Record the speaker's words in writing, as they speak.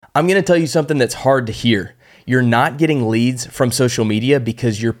I'm going to tell you something that's hard to hear. You're not getting leads from social media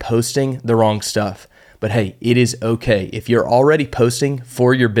because you're posting the wrong stuff. But hey, it is okay. If you're already posting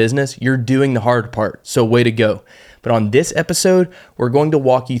for your business, you're doing the hard part. So way to go. But on this episode, we're going to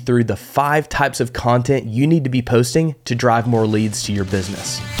walk you through the 5 types of content you need to be posting to drive more leads to your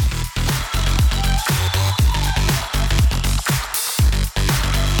business.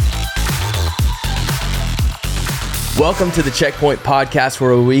 Welcome to the Checkpoint Podcast,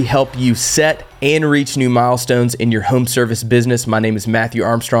 where we help you set and reach new milestones in your home service business. My name is Matthew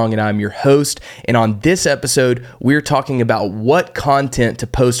Armstrong, and I'm your host. And on this episode, we're talking about what content to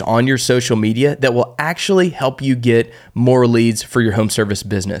post on your social media that will actually help you get more leads for your home service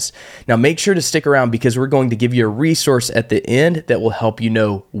business. Now, make sure to stick around because we're going to give you a resource at the end that will help you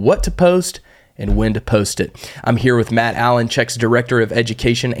know what to post and when to post it. I'm here with Matt Allen, Check's Director of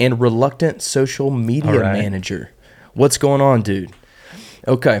Education and Reluctant Social Media Manager. What's going on, dude?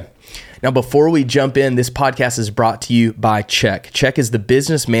 Okay. Now, before we jump in, this podcast is brought to you by Check. Check is the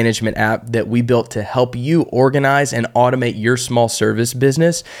business management app that we built to help you organize and automate your small service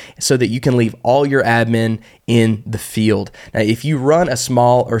business so that you can leave all your admin in the field. Now, if you run a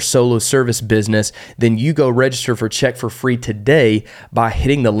small or solo service business, then you go register for Check for free today by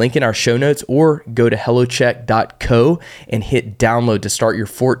hitting the link in our show notes or go to hellocheck.co and hit download to start your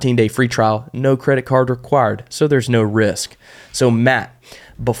 14-day free trial. No credit card required, so there's no risk. So, Matt,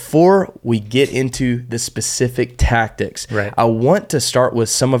 before we get into the specific tactics, I want to start with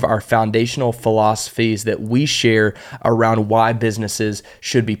some of our foundational philosophies that we share around why businesses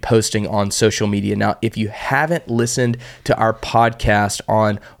should be posting on social media. Now, if you haven't listened to our podcast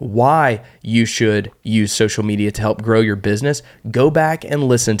on why you should use social media to help grow your business, go back and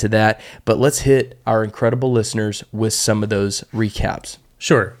listen to that. But let's hit our incredible listeners with some of those recaps.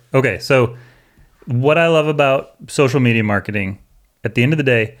 Sure. Okay. So what I love about social media marketing, at the end of the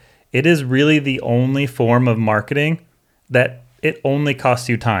day, it is really the only form of marketing that it only costs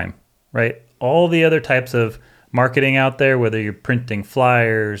you time, right? All the other types of marketing out there, whether you're printing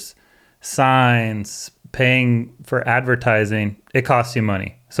flyers, signs, paying for advertising, it costs you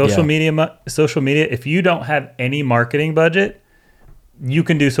money. Social media, if you don't have any marketing budget, you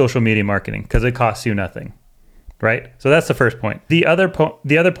can do social media marketing because it costs you nothing, right? So that's the first point. The other point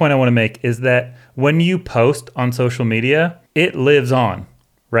I want to make is that when you post on social media, it lives on,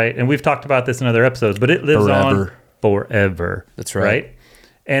 right? And we've talked about this in other episodes, but it lives on forever. That's right.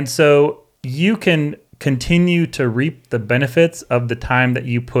 And so you can continue to reap the benefits of the time that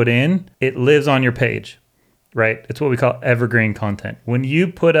you put in. It lives on your page, right? It's what we call evergreen content. When you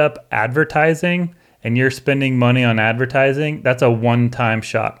put up advertising and you're spending money on advertising, that's a one-time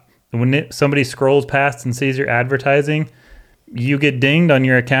shot. And when somebody scrolls past and sees your advertising, you get dinged on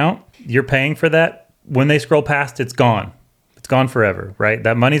your account. You're paying for that. When they scroll past, it's gone. It's gone forever, right?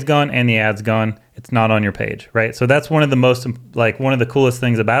 That money's gone and the ad's gone. It's not on your page, right? So that's one of the coolest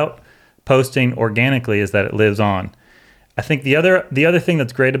things about posting organically is that it lives on. I think the other thing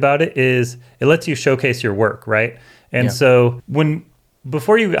that's great about it is it lets you showcase your work, right? And so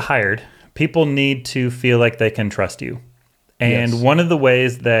before you get hired, people need to feel like they can trust you. And one of the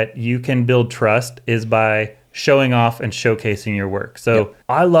ways that you can build trust is by showing off and showcasing your work. So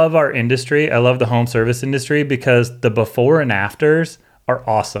I love our industry. I love the home service industry because the before and afters are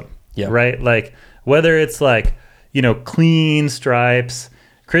awesome, right? Like whether it's clean stripes,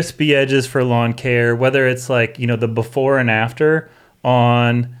 crispy edges for lawn care, whether it's the before and after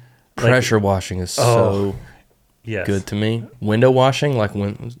on pressure washing is so good to me. Window washing, like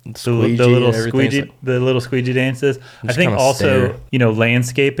when squeegee the little squeegee dances. I think also,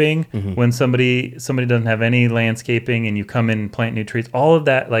 landscaping, when somebody doesn't have any landscaping and you come in and plant new trees, all of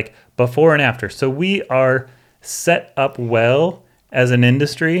that, like before and after. So we are set up well as an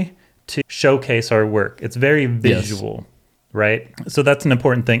industry to showcase our work. It's very visual, right? So that's an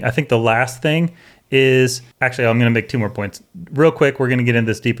important thing. I think the last thing is, actually, I'm going to make 2 more points. Real quick, we're going to get into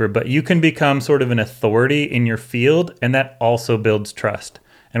this deeper, but you can become sort of an authority in your field, and that also builds trust.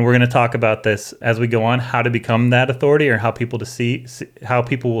 And we're going to talk about this as we go on, how to become that authority or how people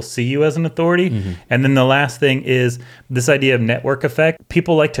will see you as an authority. And then the last thing is this idea of network effect.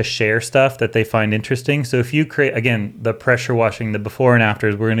 People like to share stuff that they find interesting. So if you create, again, the pressure washing, the before and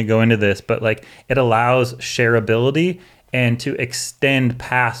afters, we're going to go into this, but it allows shareability and to extend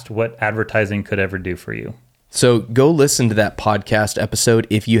past what advertising could ever do for you. So go listen to that podcast episode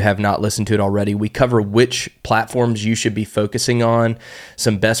if you have not listened to it already. We cover which platforms you should be focusing on,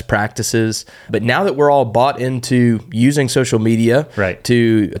 some best practices. But now that we're all bought into using social media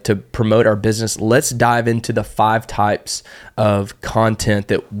to promote our business, let's dive into the 5 types of content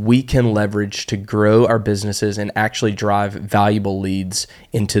that we can leverage to grow our businesses and actually drive valuable leads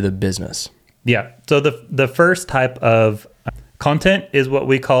into the business. Yeah. So the first type of content is what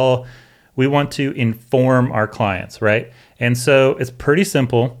we want to inform our clients, right? And so it's pretty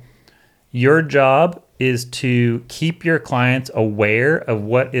simple. Your job is to keep your clients aware of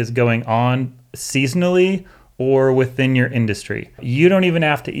what is going on seasonally or within your industry. You don't even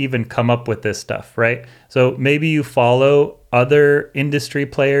have to even come up with this stuff, right? So maybe you follow other industry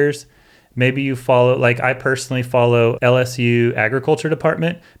players. Maybe you follow, like I personally follow LSU Agriculture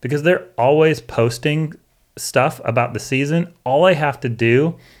Department because they're always posting stuff about the season. All I have to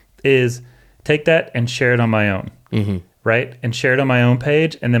do is take that and share it on my own, right? And share it on my own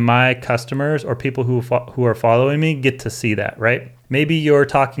page. And then my customers or people who are following me get to see that, right? Maybe you're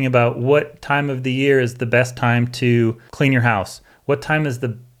talking about what time of the year is the best time to clean your house. What time is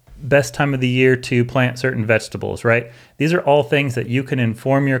the best time of the year to plant certain vegetables, right? These are all things that you can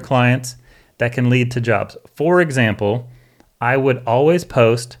inform your clients that can lead to jobs. For example, I would always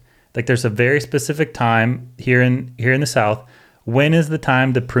post, like there's a very specific time here in the South. When is the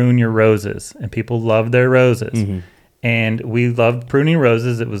time to prune your roses? And people love their roses. And we loved pruning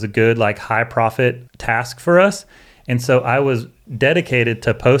roses. It was a good, like, high profit task for us. And so I was dedicated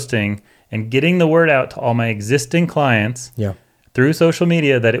to posting and getting the word out to all my existing clients through social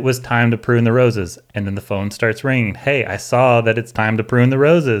media that it was time to prune the roses. And then the phone starts ringing. Hey, I saw that it's time to prune the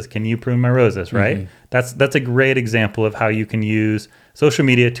roses. Can you prune my roses, right? That's a great example of how you can use social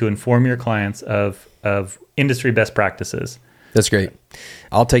media to inform your clients of industry best practices. That's great.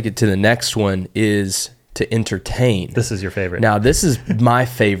 I'll take it to the next one is to entertain. This is your favorite. Now, this is my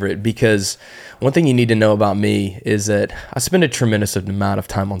favorite because one thing you need to know about me is that I spend a tremendous amount of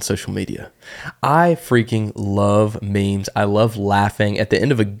time on social media. I freaking love memes. I love laughing. At the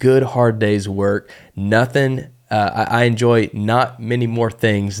end of a good, hard day's work, I enjoy not many more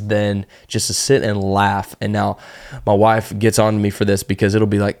things than just to sit and laugh. And now my wife gets on to me for this because it'll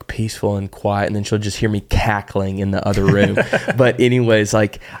be like peaceful and quiet, and then she'll just hear me cackling in the other room. But anyways,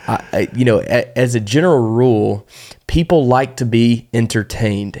 like, as a general rule, people like to be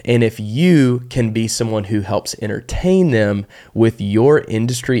entertained. And if you can be someone who helps entertain them with your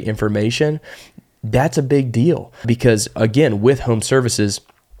industry information, that's a big deal. Because again, with home services,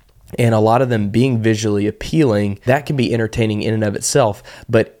 and a lot of them being visually appealing, that can be entertaining in and of itself.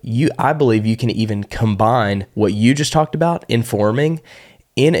 But I believe you can even combine what you just talked about, informing,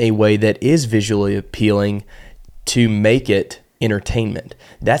 in a way that is visually appealing to make it entertainment.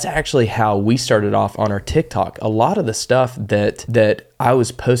 That's actually how we started off on our TikTok. A lot of the stuff that I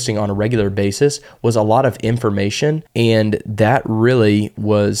was posting on a regular basis was a lot of information, and that really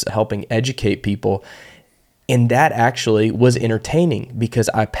was helping educate people. And that actually was entertaining because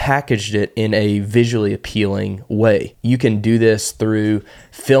I packaged it in a visually appealing way. You can do this through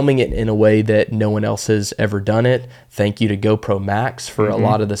filming it in a way that no one else has ever done it. Thank you to GoPro Max for a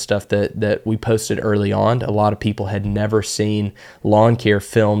lot of the stuff that we posted early on. A lot of people had never seen lawn care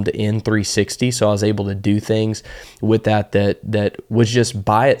filmed in 360, so I was able to do things with that was just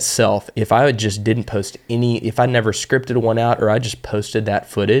by itself. If I just didn't post if I never scripted one out or I just posted that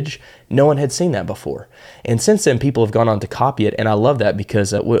footage, no one had seen that before. And since then, people have gone on to copy it, and I love that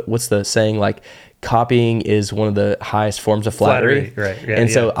because what's the saying, like, copying is one of the highest forms of flattery. Right. Yeah,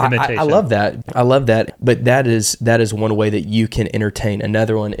 and so I love that. I love that. But that is one way that you can entertain.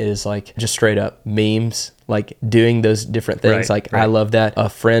 Another one is like just straight up memes, like doing those different things. I love that. A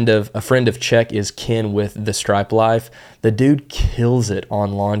friend of Czech is Ken with The Stripe Life. The dude kills it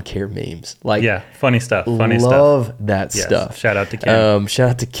on lawn care memes. Like, yeah, funny stuff. Love that stuff. Shout out to Ken. Shout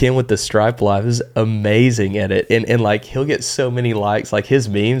out to Ken with The Stripe Life. Is amazing at it. And like he'll get so many likes. Like his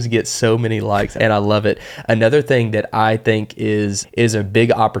memes get so many likes, and I love it. Another thing that I think is a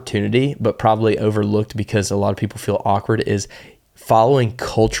big opportunity, but probably overlooked because a lot of people feel awkward, is following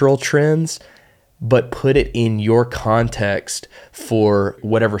cultural trends, but put it in your context for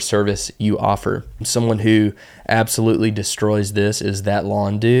whatever service you offer. Someone who absolutely destroys this is That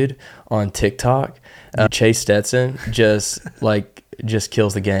Lawn Dude on TikTok. Chase Stetson just like just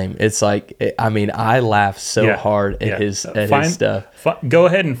kills the game. It's like, I mean, I laugh so hard at his stuff. Go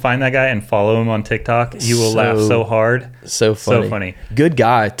ahead and find that guy and follow him on TikTok. You will laugh so hard. So funny. So funny. Good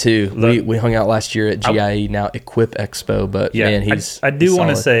guy too. We hung out last year at GIE, now Equip Expo, but man, he's I do want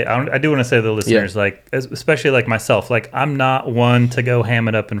to say to the listeners, like, especially like myself, like, I'm not one to go ham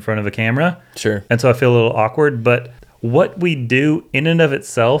it up in front of a camera. Sure. And so I feel a little awkward, but what we do in and of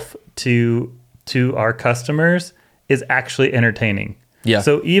itself to our customers is actually entertaining. Yeah.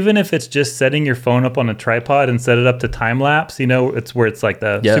 So even if it's just setting your phone up on a tripod and set it up to time lapse, it's where it's like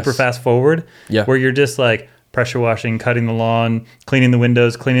the super fast forward, where you're just like pressure washing, cutting the lawn, cleaning the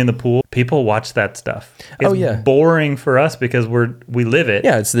windows, cleaning the pool. People watch that stuff. It's boring for us because we live it.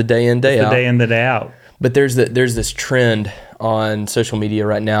 Yeah, it's the day in, day out. The day in, the day out. But there's this trend on social media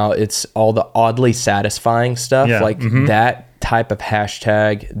right now. It's all the oddly satisfying stuff, that type of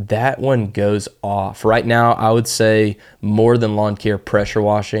hashtag. That one goes off right now. I would say more than lawn care, pressure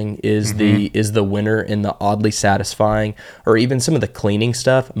washing is the winner in the oddly satisfying, or even some of the cleaning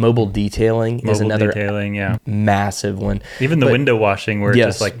stuff. Mobile detailing is another massive one. Even the window washing, where it's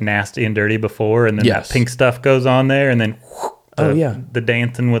just like nasty and dirty before, and then that pink stuff goes on there, and then the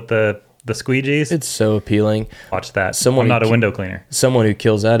dancing with the squeegees. It's so appealing. Watch that. I'm not a window cleaner. Someone who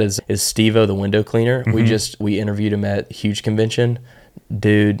kills that is Steve-O, the window cleaner. We interviewed him at Huge Convention.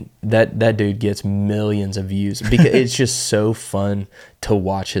 Dude, that dude gets millions of views because it's just so fun to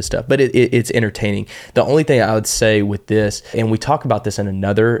watch his stuff. But it's entertaining. The only thing I would say with this, and we talk about this in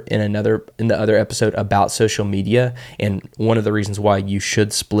the other episode about social media, and one of the reasons why you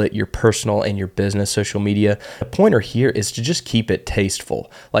should split your personal and your business social media. The pointer here is to just keep it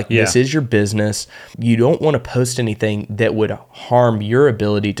tasteful. Like, this is your business. You don't want to post anything that would harm your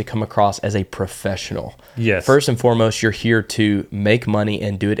ability to come across as a professional. Yes. First and foremost, you're here to make money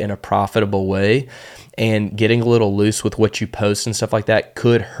and do it in a profitable way. And getting a little loose with what you post and stuff like that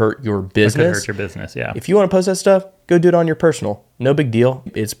could hurt your business. It could hurt your business, yeah. If you want to post that stuff, go do it on your personal. No big deal.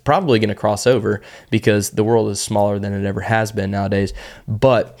 It's probably going to cross over because the world is smaller than it ever has been nowadays.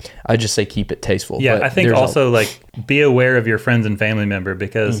 But I just say keep it tasteful. Yeah, but I think also be aware of your friends and family member,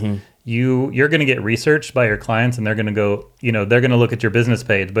 because you're going to get researched by your clients, and they're going to go, they're going to look at your business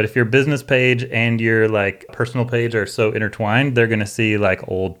page. But if your business page and your like personal page are so intertwined, they're going to see like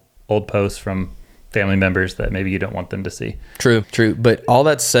old posts from family members that maybe you don't want them to see. True. But all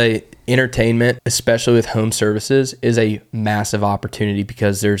that to say, entertainment, especially with home services, is a massive opportunity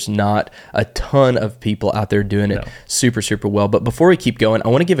because there's not a ton of people out there doing it super, super well. But before we keep going, I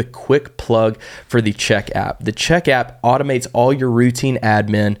want to give a quick plug for the Check app. The Check app automates all your routine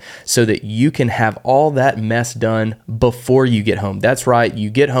admin so that you can have all that mess done before you get home. That's right. You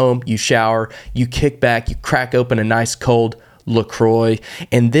get home, you shower, you kick back, you crack open a nice cold LaCroix,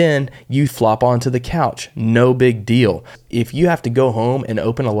 and then you flop onto the couch. No big deal. If you have to go home and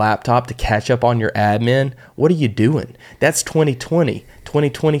open a laptop to catch up on your admin, what are you doing? That's 2020.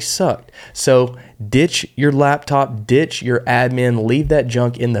 2020 sucked. So ditch your laptop, ditch your admin, leave that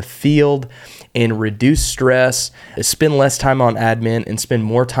junk in the field and reduce stress. Spend less time on admin and spend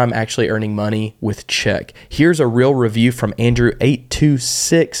more time actually earning money with Check. Here's a real review from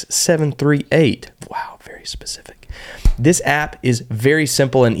Andrew826738. Wow, very specific. This app is very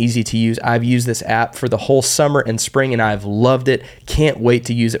simple and easy to use. I've used this app for the whole summer and spring, and I've loved it. Can't wait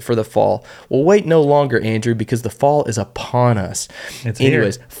to use it for the fall. Well, wait no longer, Andrew, because the fall is upon us.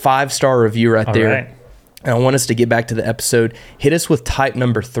 Anyways, 5-star review right there. Right. And I want us to get back to the episode. Hit us with type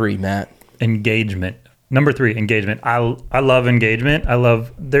number 3, Matt. Engagement. Number 3, engagement. I love engagement.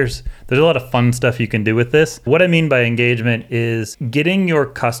 There's a lot of fun stuff you can do with this. What I mean by engagement is getting your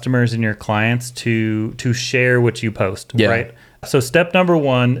customers and your clients to share what you post, right? So step number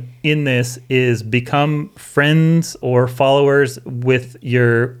 1 in this is become friends or followers with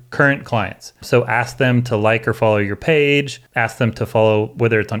your current clients. So ask them to like or follow your page. Ask them to follow,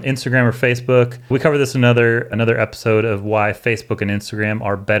 whether it's on Instagram or Facebook. We cover this in another episode of why Facebook and Instagram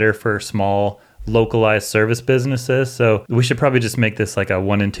are better for small localized service businesses. So we should probably just make this like a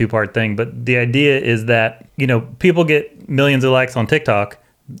 1 and 2 part thing. But the idea is that, people get millions of likes on TikTok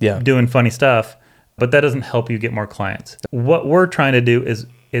doing funny stuff, but that doesn't help you get more clients. What we're trying to do is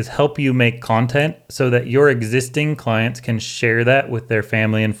help you make content so that your existing clients can share that with their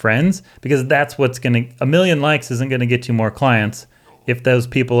family and friends, because that's what's a million likes isn't going to get you more clients if those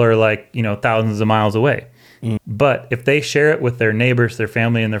people are like, thousands of miles away. But if they share it with their neighbors, their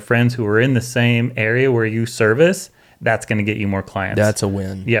family, and their friends who are in the same area where you service, that's going to get you more clients. That's a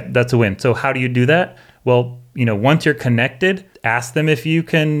win. Yeah, that's a win. So how do you do that? Well, once you're connected, ask them if you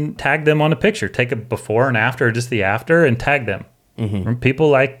can tag them on a picture. Take a before and after, or just the after, and tag them.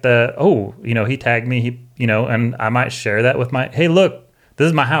 People like he tagged me. and I might share that with hey, look, this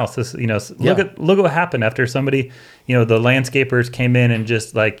is my house. This, look at what happened after somebody, the landscapers came in and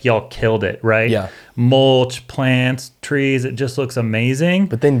just like y'all killed it, right? Yeah. Mulch, plants, trees. It just looks amazing.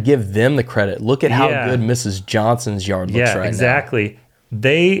 But then give them the credit. Look at how good Mrs. Johnson's yard looks right now. Exactly.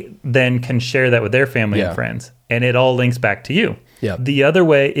 They then can share that with their family and friends, and it all links back to you. Yeah. The other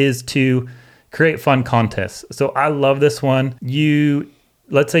way is to create fun contests. So I love this one.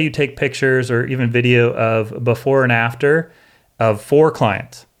 Let's say you take pictures or even video of before and after of 4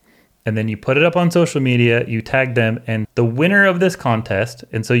 clients, and then you put it up on social media, you tag them, and the winner of this contest,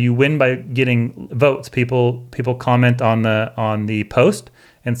 and so you win by getting votes. People comment on the post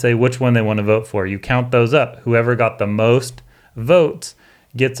and say which one they want to vote for. You count those up. Whoever got the most votes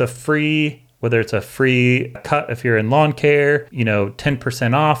gets a free, whether it's a free cut if you're in lawn care,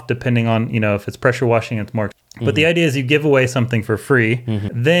 10% off, depending on, if it's pressure washing, it's more. But the idea is you give away something for free.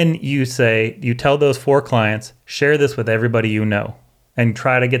 Then you tell those 4 clients, share this with everybody you know and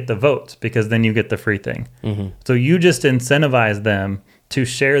try to get the votes, because then you get the free thing. So you just incentivize them to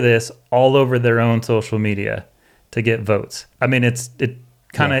share this all over their own social media to get votes. I mean, it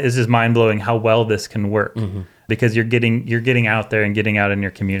kind of is just mind blowing how well this can work. Because you're getting out there and getting out in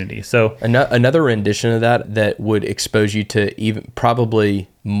your community. So another rendition of that would expose you to even probably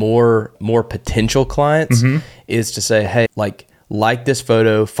more potential clients is to say, hey, like this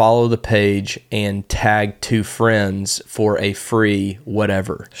photo, follow the page, and tag 2 friends for a free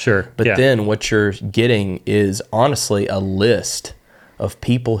whatever. Sure. But then what you're getting is honestly a list of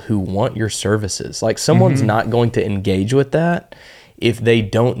people who want your services. Like someone's not going to engage with that if they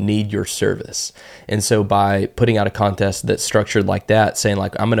don't need your service. And so by putting out a contest that's structured like that, saying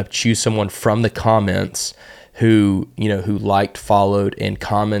like, I'm going to choose someone from the comments who liked, followed, and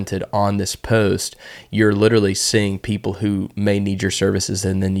commented on this post, you're literally seeing people who may need your services,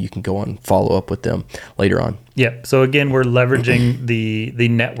 and then you can go on and follow up with them later on. Yep. So again, we're leveraging the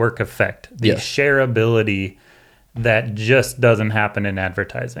network effect, the shareability that just doesn't happen in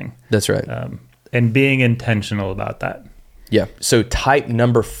advertising. That's right. And being intentional about that. Yeah. So type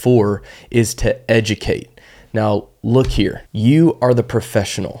number 4 is to educate. Now, look here. You are the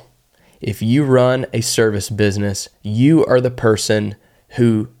professional. If you run a service business, you are the person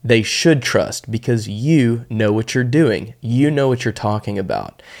who they should trust because you know what you're doing. You know what you're talking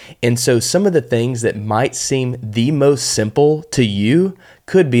about. And so some of the things that might seem the most simple to you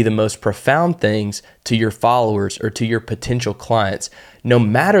could be the most profound things to your followers or to your potential clients. No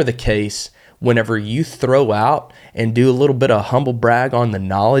matter the case, whenever you throw out and do a little bit of humble brag on the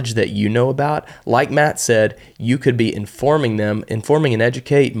knowledge that you know about, like Matt said, you could be informing them. Informing and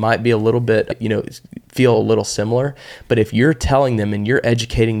educate might be a little bit, feel a little similar. But if you're telling them and you're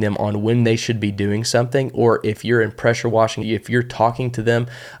educating them on when they should be doing something, or if you're in pressure washing, if you're talking to them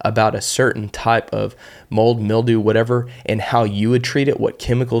about a certain type of mold, mildew, whatever, and how you would treat it, what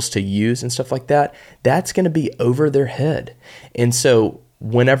chemicals to use and stuff like that, that's going to be over their head. And so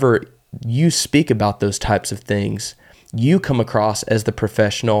whenever you speak about those types of things, you come across as the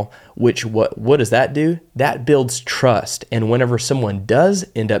professional, which what does that do? That builds trust. And whenever someone does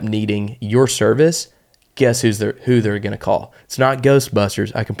end up needing your service, guess who they're going to call? It's not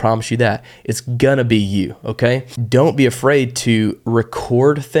Ghostbusters. I can promise you that. It's going to be you, okay? Don't be afraid to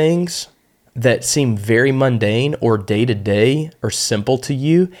record things that seem very mundane or day-to-day or simple to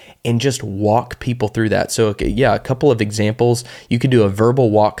you, and just walk people through that. So, a couple of examples. You could do a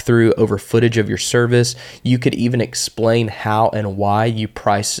verbal walkthrough over footage of your service. You could even explain how and why you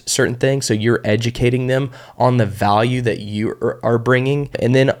price certain things. So you're educating them on the value that you are bringing.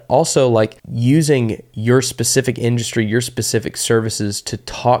 And then also like using your specific industry, your specific services to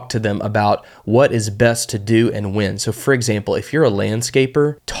talk to them about what is best to do and when. So for example, if you're a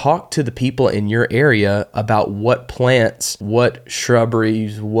landscaper, talk to the people in your area about what plants, what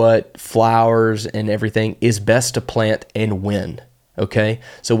shrubberies, what flowers and everything is best to plant and when. Okay.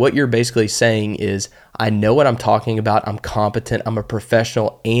 So what you're basically saying is, I know what I'm talking about. I'm competent. I'm a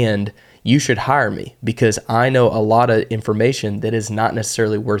professional, and you should hire me because I know a lot of information that is not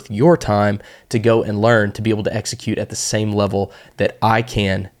necessarily worth your time to go and learn to be able to execute at the same level that I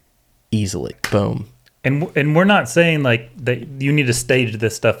can easily. Boom. And we're not saying like that you need to stage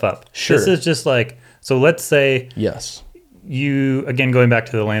this stuff up. Sure. This is just like, so let's say yes, you, again, going back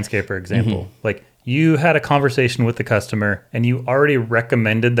to the landscaper example, like you had a conversation with the customer and you already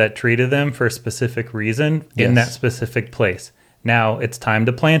recommended that tree to them for a specific reason in that specific place. Now it's time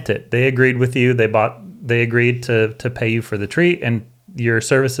to plant it. They agreed with you. They agreed to pay you for the tree and your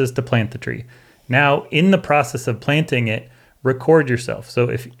services to plant the tree. Now in the process of planting it, record yourself. So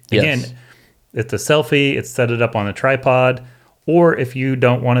if, again, it's a selfie, it's set it up on a tripod, Or if you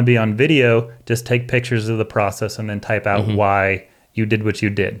don't want to be on video, just take pictures of the process and then type out why you did what you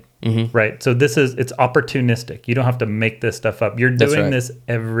did. Right. So it's opportunistic. You don't have to make this stuff up. You're doing this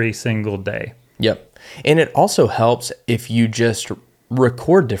every single day. Yep. And it also helps if you just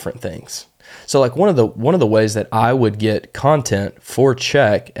record different things. So like one of the ways that I would get content for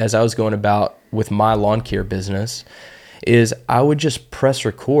Check as I was going about with my lawn care business is I would just press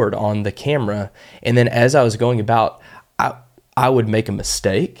record on the camera. And then as I was going about, I would make a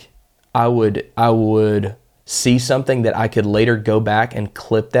mistake. I would see something that I could later go back and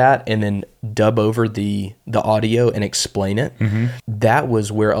clip that and then dub over the audio and explain it. That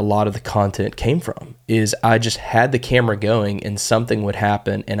was where a lot of the content came from, is I just had the camera going and something would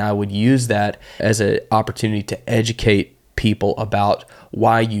happen and I would use that as an opportunity to educate people about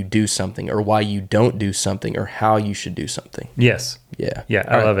why you do something or why you don't do something or how you should do something. Yes. Yeah. Yeah.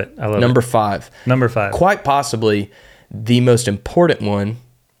 I love it. Number 5. Number 5. Quite possibly the most important one.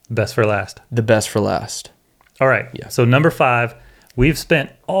 Best for last. The best for last. All right. Yeah. So number 5, we've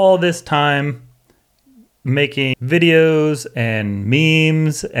spent all this time making videos and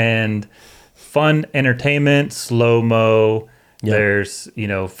memes and fun entertainment, slow-mo, there's,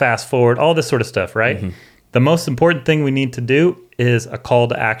 fast forward, all this sort of stuff, right? The most important thing we need to do is a call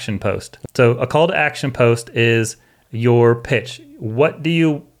to action post. So a call to action post is your pitch. What do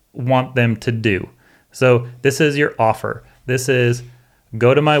you want them to do? So this is your offer. This is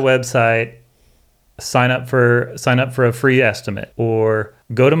go to my website, sign up for a free estimate, or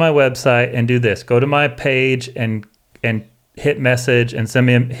go to my website and do this. Go to my page and hit message and send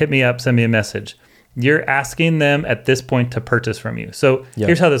me a message. You're asking them at this point to purchase from you. So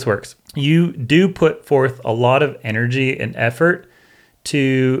here's how this works. You do put forth a lot of energy and effort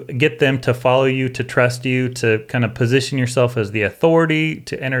to get them to follow you, to trust you, to kind of position yourself as the authority,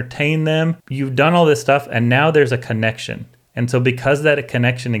 to entertain them. You've done all this stuff and now there's a connection. And so because that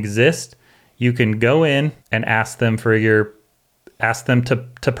connection exists, you can go in and ask them to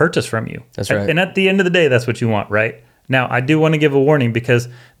purchase from you. That's right. And at the end of the day, that's what you want, right? Now, I do want to give a warning because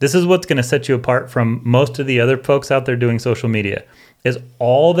this is what's going to set you apart from most of the other folks out there doing social media, is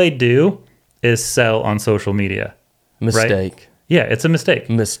all they do is sell on social media. Mistake. Right? Yeah, it's a mistake.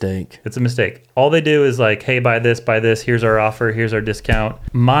 It's a mistake. All they do is like, hey, buy this, here's our offer, here's our discount.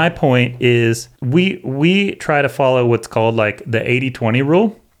 My point is we try to follow what's called like the 80-20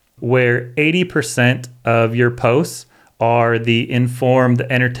 rule, where 80% of your posts are the inform, the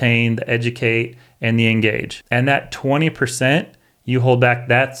entertain, the educate, and the engage. And that 20% you hold back,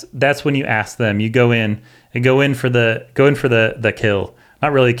 that's when you ask them. You go in for the kill.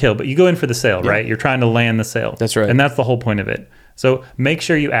 Not really a kill, but you go in for the sale, right? You're trying to land the sale. That's right. And that's the whole point of it. So make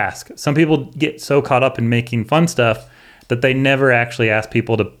sure you ask. Some people get so caught up in making fun stuff that they never actually ask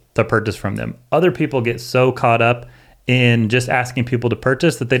people to purchase from them. Other people get so caught up in just asking people to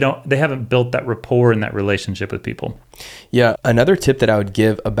purchase that they haven't built that rapport and that relationship with people. Yeah. Another tip that I would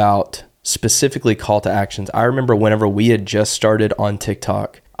give about specifically call to actions. I remember whenever we had just started on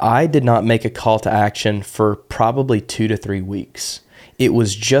TikTok, I did not make a call to action for probably 2 to 3 weeks. It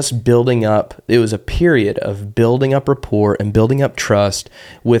was just building up. It was a period of building up rapport and building up trust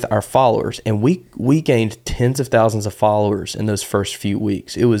with our followers. And we gained tens of thousands of followers in those first few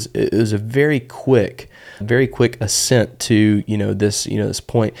weeks. It was a very quick ascent to, this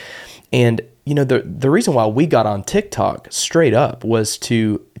point. And, the reason why we got on TikTok straight up was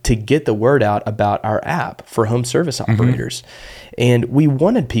to get the word out about our app for home service operators. And we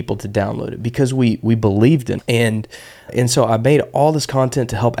wanted people to download it because we believed in it. And so I made all this content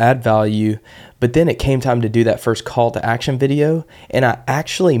to help add value, but then it came time to do that first call to action video, and I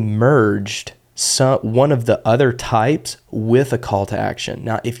actually merged one of the other types with a call to action.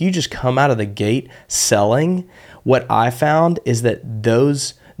 Now, if you just come out of the gate selling, what I found is that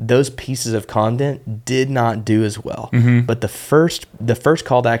those pieces of content did not do as well. But the first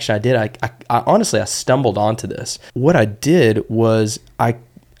call to action I did, I honestly, I stumbled onto this. What I did was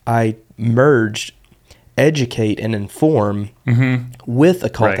I merged educate and inform with a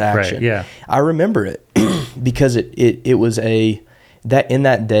call to action. Right, yeah. I remember it because it was that in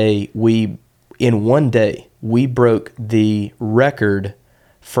that day, in one day, we broke the record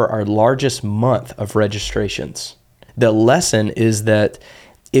for our largest month of registrations. The lesson is that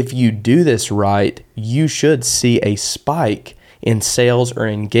if you do this right, you should see a spike in sales or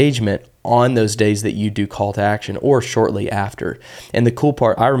engagement on those days that you do call to action or shortly after. And the cool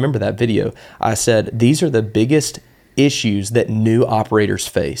part, I remember that video. I said, these are the biggest issues that new operators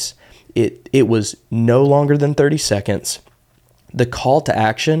face. It was no longer than 30 seconds. The call to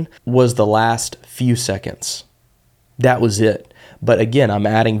action was the last few seconds. That was it. But again, I'm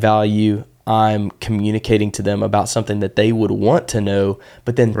adding value. I'm communicating to them about something that they would want to know,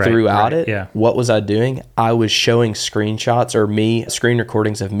 but then throughout it, what was I doing? I was showing screenshots or screen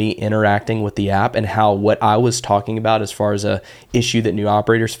recordings of me interacting with the app and how what I was talking about as far as a issue that new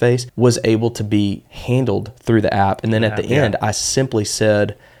operators face was able to be handled through the app. And then at the end, I simply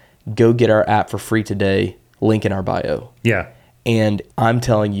said, go get our app for free today, link in our bio. Yeah. And I'm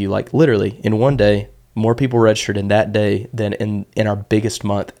telling you, like literally in one day, more people registered in that day than in our biggest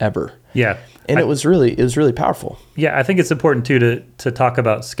month ever. Yeah. And it was really powerful. Yeah, I think it's important too to talk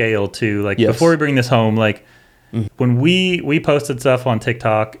about scale too. Like before we bring this home, like when we posted stuff on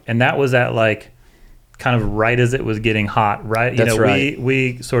TikTok, and that was at like kind of right as it was getting hot, right? That's right.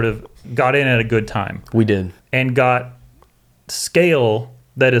 We sort of got in at a good time. We did. And got scale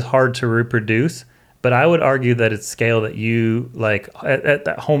that is hard to reproduce. But I would argue that it's scale that you like at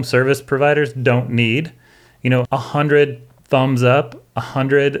home service providers don't need. 100 thumbs up,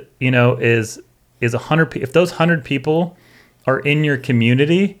 100, is 100. If those 100 people are in your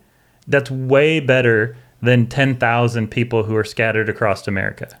community, that's way better than 10,000 people who are scattered across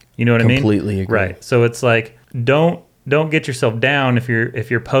America. You know what I mean? Completely agree. Right. So it's like don't get yourself down if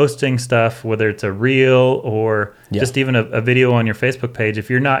you're posting stuff, whether it's a reel or just even a video on your Facebook page. If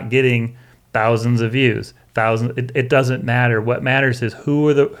you're not getting thousands of views, it doesn't matter. What matters is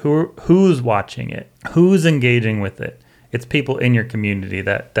who's watching it, who's engaging with it. It's people in your community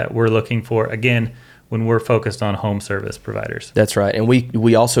that we're looking for, again, when we're focused on home service providers. That's right. And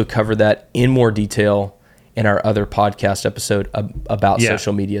we also cover that in more detail in our other podcast episode about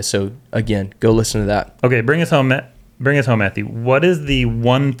social media. So again, go listen to that. Okay, bring us home, Matthew. What is the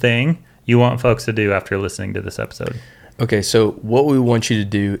one thing you want folks to do after listening to this episode? Okay, so what we want you to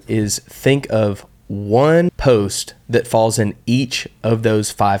do is think of one post that falls in each of those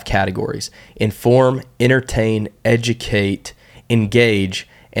 5 categories: inform, entertain, educate, engage,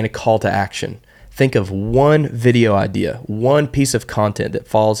 and a call to action. Think of one video idea, one piece of content that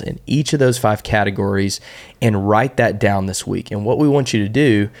falls in each of those 5 categories, and write that down this week. And what we want you to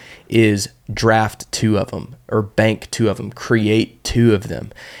do is draft 2 of them or bank 2 of them, create 2 of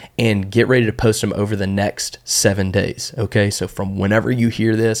them, and get ready to post them over the next 7 days. Okay, so from whenever you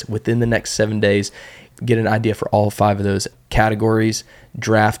hear this, within the next 7 days, get an idea for all 5 of those categories,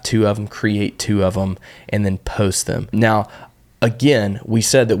 draft 2 of them, create 2 of them, and then post them. Now, again, we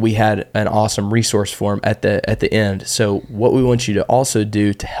said that we had an awesome resource for them at the end. So what we want you to also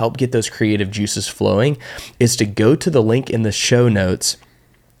do to help get those creative juices flowing is to go to the link in the show notes.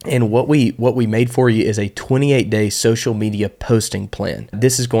 And what we made for you is a 28-day social media posting plan.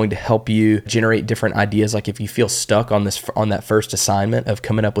 This is going to help you generate different ideas. Like if you feel stuck on that first assignment of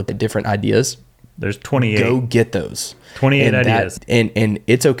coming up with the different ideas, there's 28. Go get those. 28 ideas. And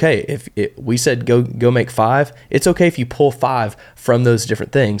it's okay if we said go make 5. It's okay if you pull 5 from those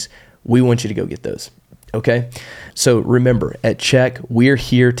different things. We want you to go get those. Okay. So remember, at Check, we're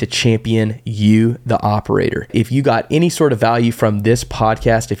here to champion you, the operator. If you got any sort of value from this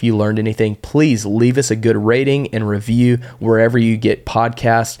podcast, if you learned anything, please leave us a good rating and review wherever you get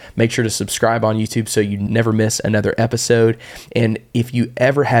podcasts. Make sure to subscribe on YouTube so you never miss another episode. And if you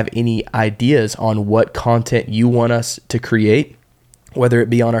ever have any ideas on what content you want us to create, whether it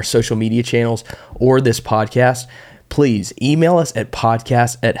be on our social media channels or this podcast, please email us at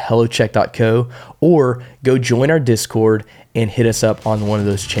podcast@hellocheck.co or go join our Discord and hit us up on one of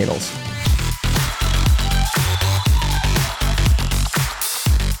those channels.